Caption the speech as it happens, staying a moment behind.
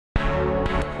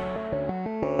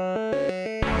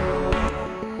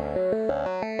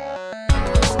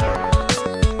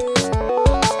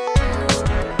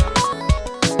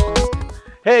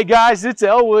Hey guys, it's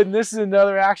Elwood and this is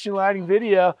another action lighting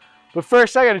video. But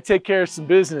first I gotta take care of some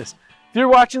business. If you're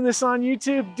watching this on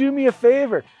YouTube, do me a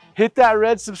favor. Hit that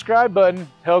red subscribe button.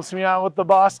 Helps me out with the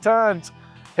boss tons.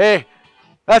 Hey,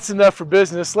 that's enough for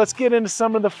business. Let's get into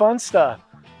some of the fun stuff.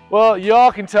 Well,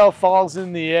 y'all can tell fall's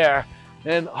in the air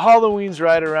and Halloween's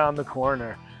right around the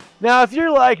corner. Now, if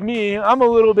you're like me, I'm a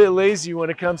little bit lazy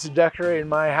when it comes to decorating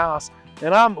my house,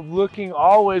 and I'm looking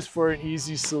always for an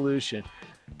easy solution.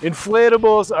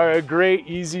 Inflatables are a great,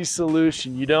 easy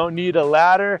solution. You don't need a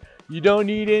ladder, you don't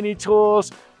need any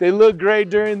tools. They look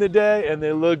great during the day and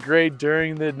they look great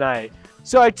during the night.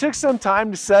 So I took some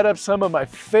time to set up some of my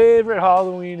favorite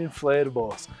Halloween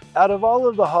inflatables. Out of all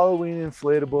of the Halloween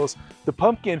inflatables, the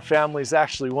pumpkin family is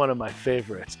actually one of my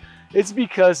favorites. It's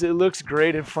because it looks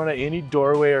great in front of any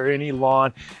doorway or any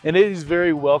lawn, and it is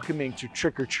very welcoming to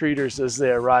trick-or-treaters as they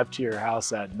arrive to your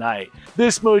house at night.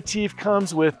 This motif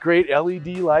comes with great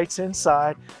LED lights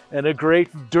inside and a great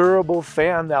durable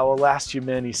fan that will last you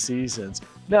many seasons.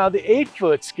 Now, the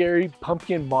 8-foot scary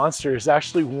pumpkin monster is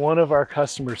actually one of our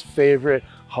customers' favorite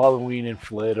Halloween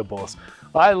inflatables.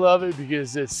 I love it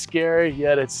because it's scary,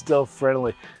 yet it's still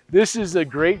friendly. This is a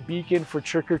great beacon for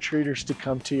trick-or-treaters to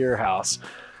come to your house.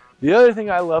 The other thing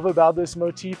I love about this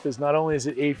motif is not only is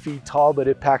it 8 feet tall, but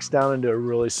it packs down into a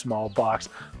really small box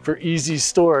for easy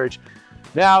storage.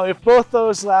 Now, if both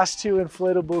those last two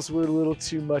inflatables were a little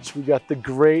too much, we got the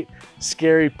great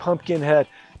scary pumpkin head.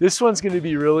 This one's going to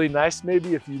be really nice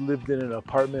maybe if you lived in an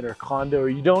apartment or condo or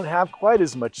you don't have quite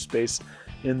as much space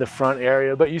in the front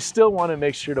area, but you still want to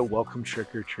make sure to welcome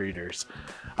trick-or-treaters.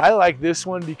 I like this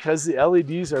one because the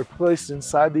LEDs are placed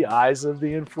inside the eyes of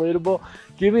the inflatable,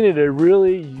 giving it a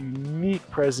really unique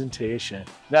presentation.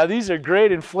 Now, these are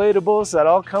great inflatables that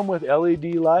all come with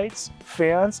LED lights,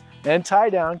 fans, and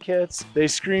tie-down kits. They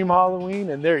scream Halloween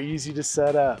and they're easy to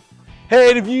set up. Hey,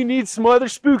 and if you need some other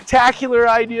spooktacular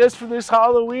ideas for this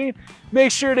Halloween,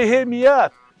 make sure to hit me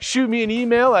up. Shoot me an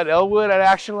email at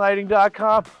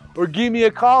elwood@actionlighting.com or give me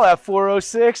a call at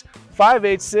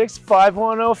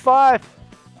 406-586-5105.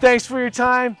 Thanks for your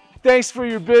time, thanks for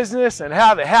your business, and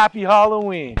have a happy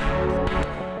Halloween.